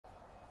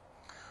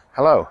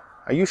Hello,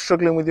 are you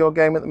struggling with your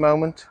game at the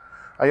moment?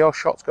 Are your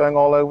shots going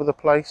all over the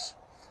place?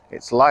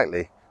 It's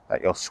likely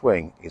that your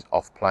swing is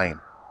off plane.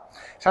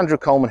 It's Andrew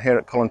Coleman here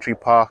at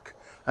Collingtree Park,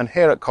 and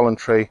here at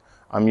Collingtree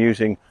I'm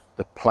using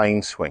the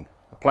PlaneSWING.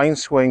 The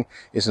PlaneSWING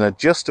is an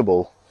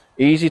adjustable,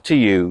 easy to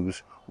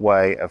use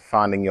way of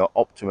finding your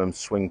optimum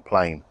swing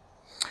plane.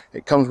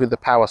 It comes with the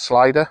power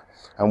slider,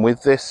 and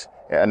with this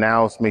it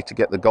allows me to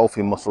get the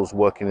golfing muscles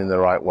working in the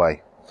right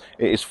way.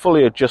 It is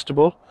fully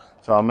adjustable,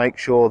 so I'll make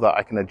sure that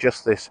I can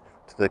adjust this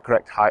to the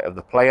correct height of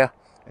the player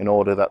in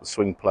order that the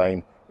swing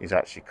plane is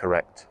actually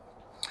correct.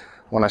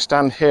 When I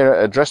stand here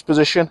at address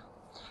position,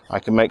 I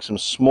can make some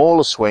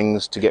smaller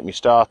swings to get me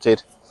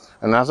started,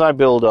 and as I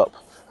build up,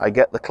 I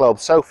get the club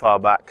so far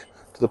back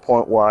to the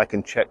point where I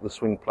can check the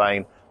swing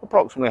plane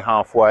approximately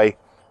halfway,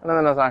 and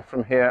then as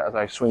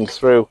I swing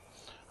through,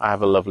 I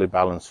have a lovely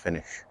balanced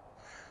finish.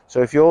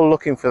 So if you're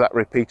looking for that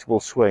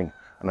repeatable swing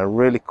and a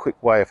really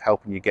quick way of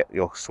helping you get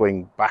your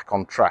swing back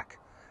on track,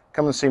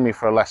 come and see me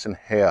for a lesson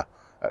here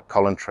at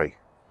Collingtree.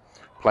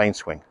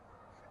 PlaneSWING.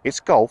 It's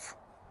golf,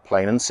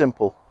 plain and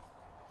simple.